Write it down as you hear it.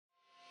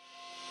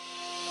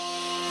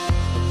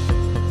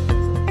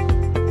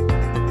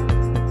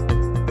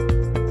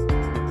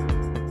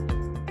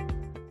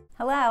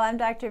I'm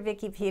Dr.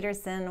 Vicki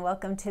Peterson.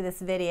 Welcome to this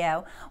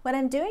video. What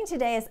I'm doing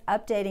today is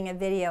updating a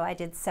video I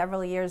did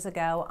several years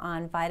ago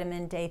on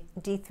vitamin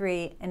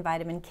D3 and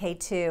vitamin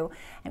K2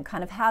 and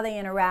kind of how they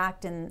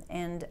interact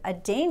and a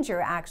danger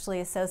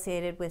actually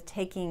associated with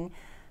taking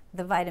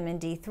the vitamin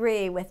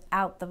D3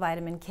 without the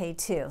vitamin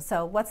K2.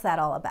 So what's that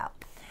all about?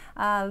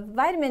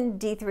 Vitamin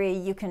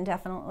D3 you can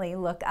definitely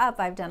look up.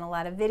 I've done a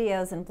lot of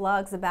videos and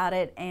blogs about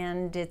it,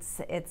 and it's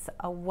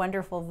a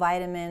wonderful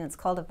vitamin. It's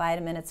called a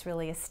vitamin. It's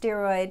really a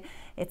steroid.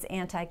 It's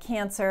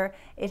anti-cancer.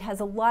 It has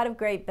a lot of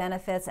great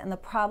benefits, and the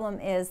problem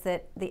is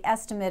that the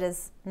estimate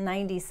is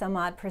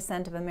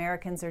 90-some-odd% of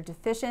Americans are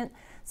deficient,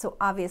 so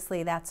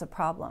obviously that's a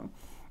problem.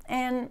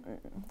 And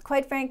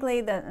quite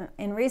frankly,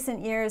 in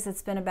recent years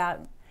it's been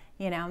about,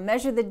 you know,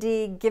 measure the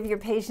D, give your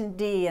patient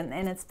D,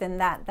 and it's been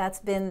that's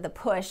been the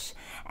push,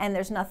 and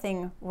there's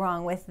nothing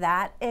wrong with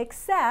that,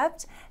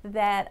 except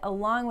that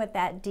along with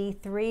that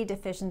D3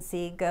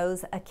 deficiency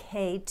goes a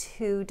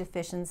K2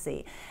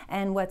 deficiency.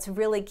 And what's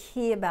really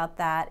key about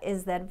that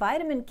is that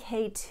vitamin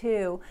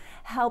K2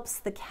 helps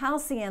the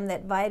calcium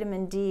that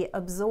vitamin D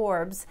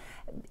absorbs.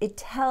 It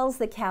tells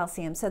the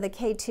calcium, so the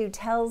K2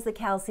 tells the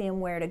calcium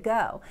where to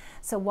go.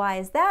 So why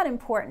is that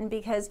important?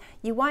 Because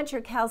you want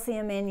your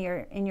calcium in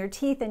your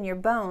teeth and your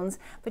bones,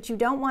 but you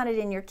don't want it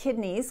in your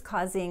kidneys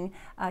causing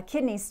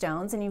kidney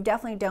stones, and you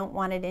definitely don't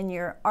want it in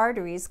your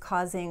arteries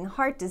causing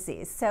heart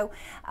disease. So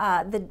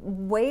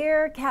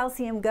where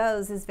calcium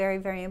goes is very,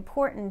 very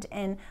important,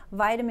 and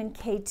vitamin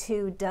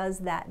K2 does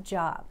that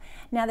job.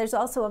 Now there's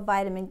also a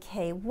vitamin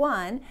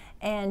K1,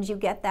 and you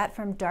get that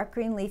from dark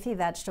green leafy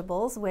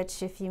vegetables,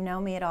 which if you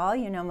know me at all,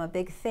 you know I'm a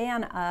big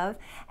fan of,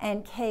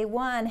 and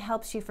K1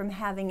 helps you from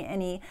having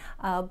any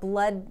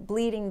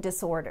bleeding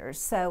disorders.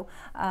 So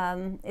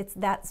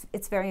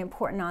it's very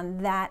important on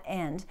that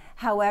end.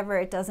 However,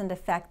 it doesn't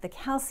affect the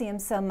calcium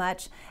so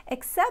much,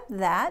 except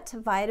that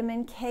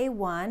vitamin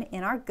K1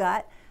 in our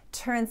gut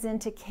turns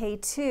into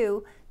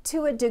K2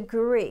 to a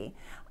degree.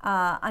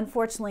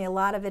 Unfortunately, a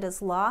lot of it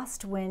is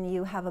lost when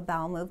you have a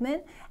bowel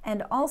movement,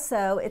 and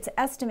also it's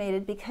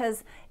estimated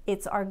because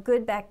it's our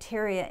good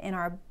bacteria in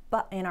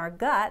our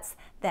guts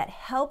that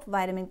help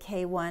vitamin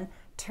K1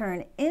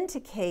 turn into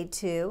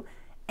K2,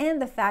 and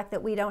the fact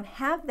that we don't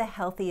have the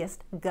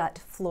healthiest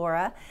gut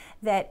flora,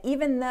 that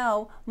even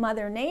though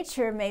Mother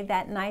Nature made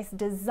that nice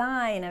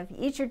design of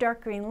eat your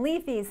dark green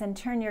leafies and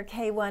turn your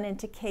K1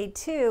 into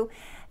K2,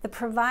 the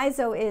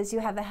proviso is you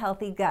have a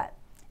healthy gut.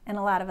 And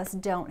a lot of us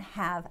don't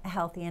have a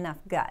healthy enough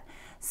gut.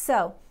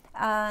 So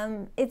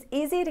it's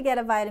easy to get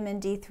a vitamin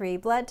D3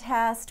 blood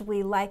test.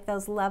 We like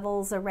those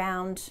levels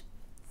around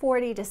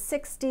 40 to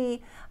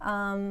 60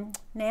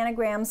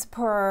 nanograms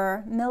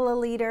per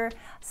milliliter.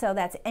 So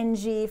that's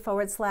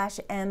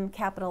NG/M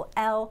capital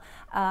L.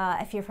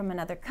 If you're from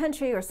another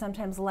country, or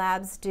sometimes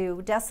labs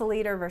do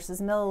deciliter versus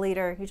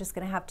milliliter, you're just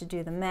going to have to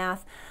do the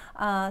math.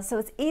 So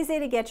it's easy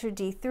to get your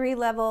D3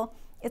 level.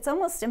 It's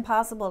almost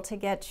impossible to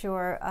get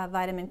your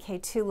vitamin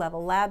K2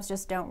 level. Labs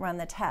just don't run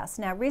the test.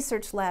 Now,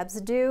 research labs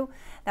do.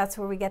 That's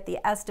where we get the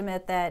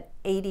estimate that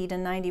 80 to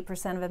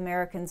 90% of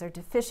Americans are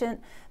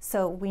deficient.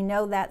 So we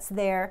know that's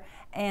there.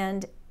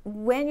 And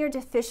when you're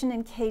deficient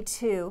in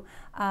K2,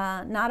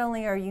 not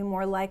only are you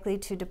more likely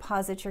to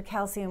deposit your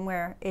calcium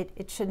where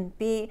it shouldn't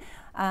be,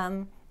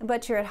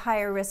 but you're at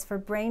higher risk for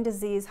brain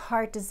disease,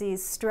 heart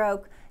disease,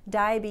 stroke,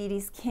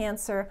 diabetes,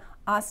 cancer,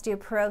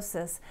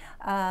 osteoporosis,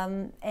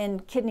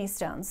 and kidney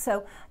stones.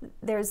 So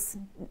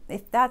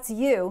if that's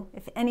you,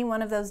 if any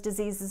one of those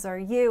diseases are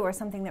you or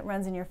something that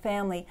runs in your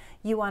family,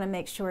 you want to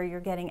make sure you're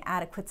getting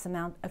adequate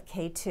amount of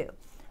K2.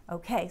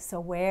 Okay,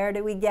 so where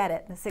do we get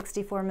it? The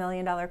 $64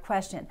 million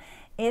question.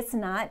 It's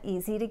not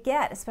easy to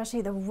get,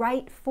 especially the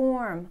right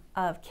form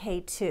of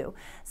K2.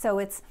 So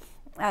it's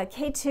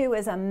K2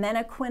 is a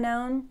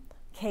menaquinone.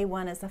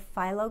 K1 is a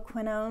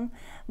phyloquinone,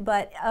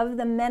 but of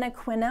the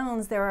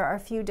menaquinones there are a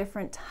few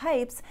different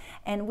types,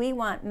 and we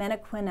want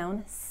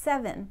menaquinone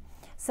 7.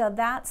 So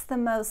that's the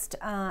most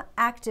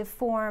active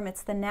form,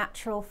 it's the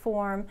natural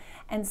form,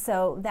 and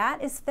so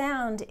that is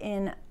found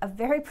in a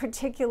very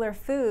particular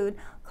food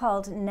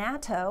called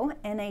Natto,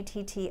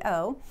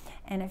 N-A-T-T-O,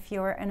 and if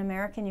you're an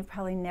American you've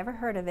probably never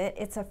heard of it.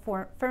 It's a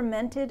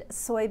fermented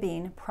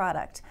soybean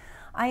product.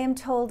 I am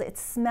told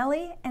it's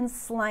smelly and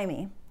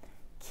slimy.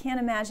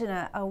 Can't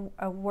imagine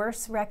a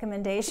worse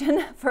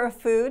recommendation for a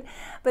food,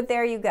 but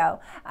there you go.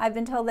 I've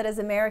been told that as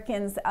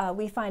Americans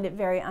we find it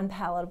very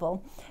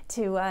unpalatable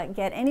to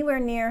get anywhere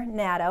near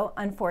Natto,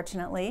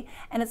 unfortunately,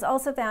 and it's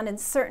also found in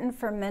certain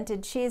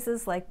fermented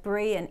cheeses like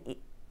brie and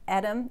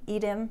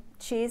Edam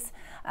cheese.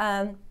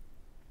 I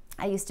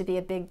used to be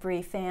a big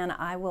brie fan,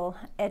 I will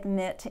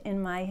admit, in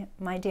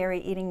my dairy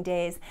eating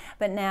days,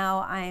 but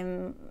now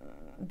I'm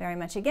very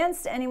much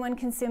against anyone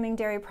consuming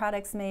dairy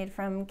products made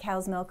from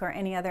cow's milk or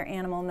any other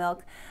animal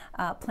milk,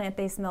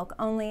 plant-based milk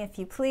only, if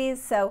you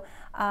please. So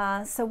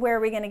where are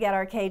we going to get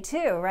our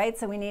K2, right?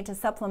 So we need to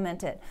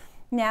supplement it.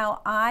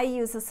 Now, I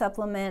use a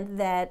supplement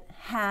that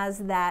has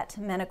that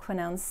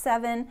menaquinone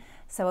 7,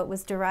 so it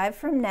was derived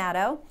from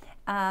Natto.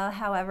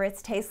 However,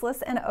 it's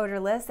tasteless and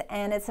odorless,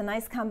 and it's a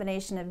nice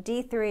combination of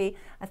D3,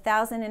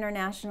 1,000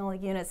 international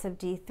units of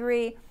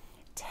D3,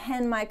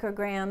 10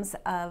 micrograms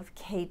of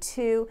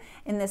K2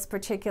 in this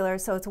particular,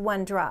 so it's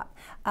one drop.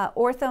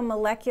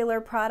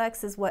 Orthomolecular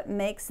products is what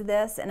makes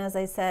this, and as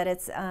I said,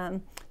 it's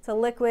a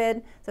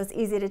liquid, so it's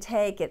easy to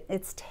take.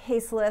 It's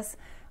tasteless,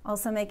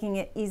 also making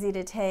it easy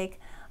to take.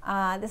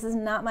 This is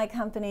not my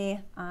company.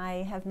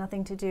 I have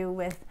nothing to do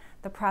with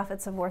the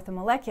profits of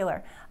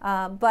Orthomolecular,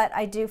 but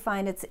I do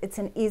find it's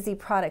an easy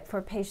product for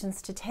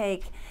patients to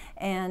take,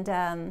 and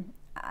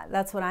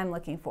that's what I'm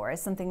looking for,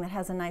 is something that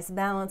has a nice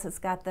balance. It's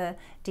got the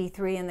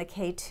D3 and the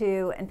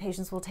K2, and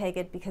patients will take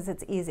it because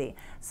it's easy.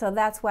 So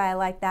that's why I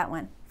like that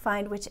one.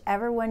 Find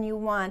whichever one you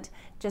want.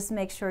 Just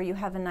make sure you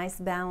have a nice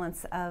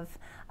balance of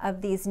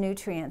these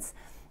nutrients.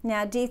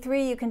 Now,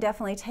 D3 you can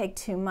definitely take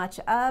too much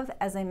of.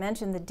 As I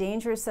mentioned, the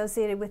danger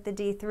associated with the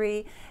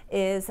D3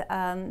 is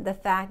the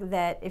fact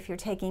that if you're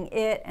taking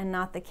it and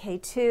not the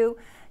K2,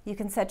 you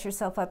can set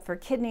yourself up for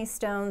kidney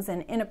stones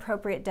and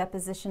inappropriate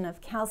deposition of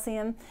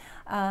calcium.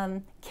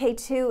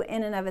 K2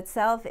 in and of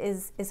itself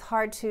is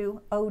hard to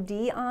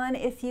OD on,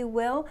 if you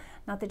will.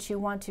 Not that you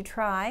want to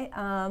try,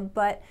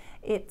 but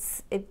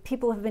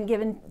people have been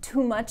given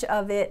too much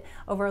of it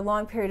over a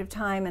long period of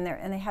time, and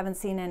they haven't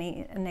seen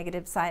any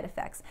negative side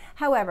effects.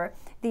 However,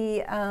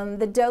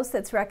 the dose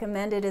that's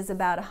recommended is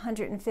about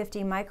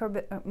 150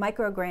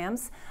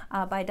 micrograms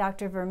by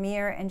Dr.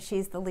 Vermeer, and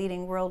she's the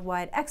leading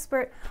worldwide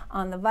expert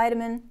on the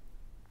vitamin.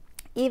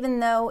 Even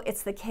though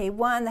it's the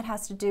K1 that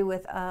has to do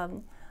with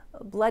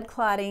blood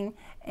clotting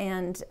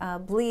and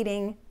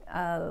bleeding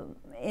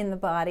in the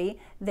body,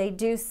 they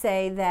do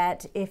say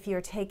that if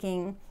you're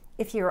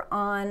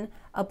on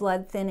a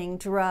blood thinning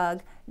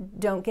drug,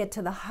 don't get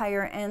to the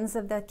higher ends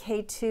of the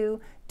K2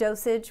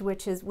 dosage,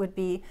 which would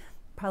be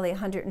probably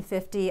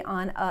 150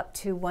 on up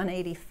to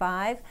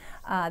 185.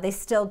 They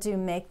still do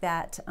make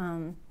that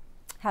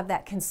have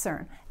that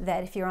concern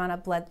that if you're on a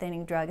blood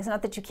thinning drug, it's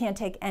not that you can't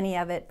take any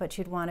of it, but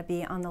you'd want to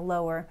be on the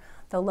lower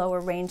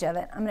range of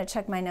it. I'm going to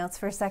check my notes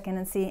for a second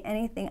and see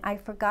anything I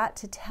forgot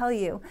to tell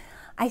you.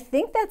 I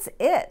think that's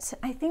it.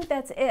 I think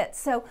that's it.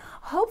 So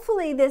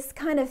hopefully this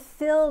kind of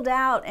filled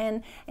out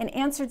and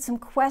answered some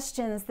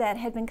questions that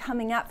had been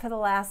coming up for the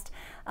last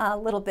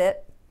little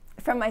bit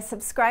from my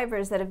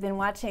subscribers that have been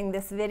watching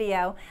this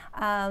video,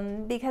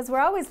 because we're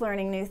always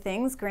learning new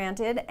things,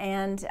 granted,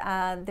 and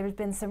there's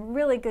been some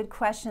really good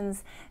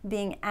questions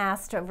being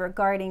asked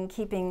regarding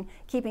keeping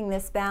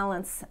this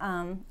balance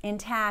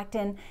intact,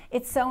 and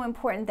it's so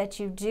important that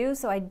you do.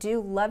 So I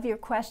do love your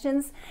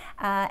questions,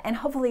 and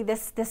hopefully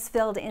this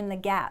filled in the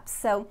gaps.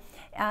 So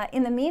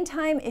in the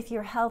meantime, if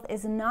your health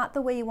is not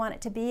the way you want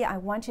it to be, I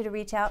want you to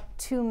reach out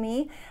to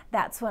me.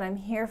 That's what I'm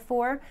here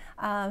for.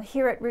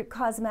 Here at Root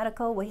Cause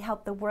Medical, we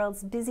help the world's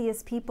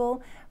busiest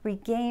people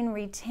regain,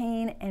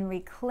 retain, and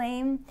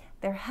reclaim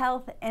their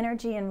health,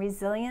 energy, and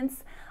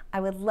resilience. I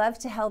would love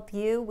to help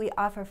you. We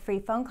offer free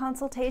phone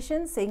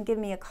consultations, so you can give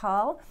me a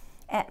call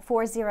at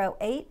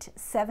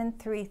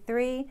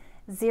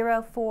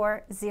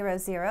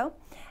 408-733-0400.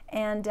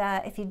 And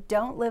if you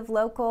don't live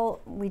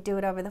local, we do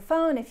it over the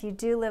phone. If you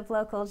do live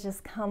local,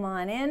 just come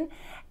on in.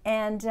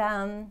 And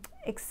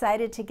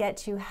excited to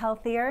get you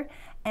healthier.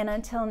 And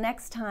until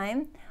next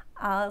time,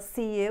 I'll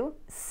see you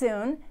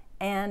soon.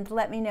 And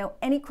let me know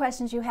any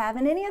questions you have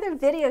and any other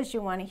videos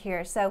you want to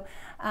hear. So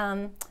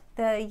the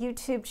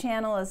YouTube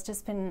channel has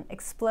just been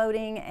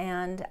exploding,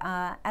 and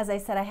as I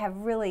said, I have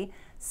really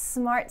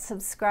smart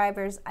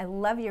subscribers. I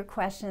love your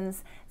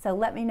questions, so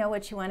let me know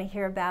what you want to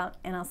hear about,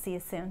 and I'll see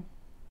you soon.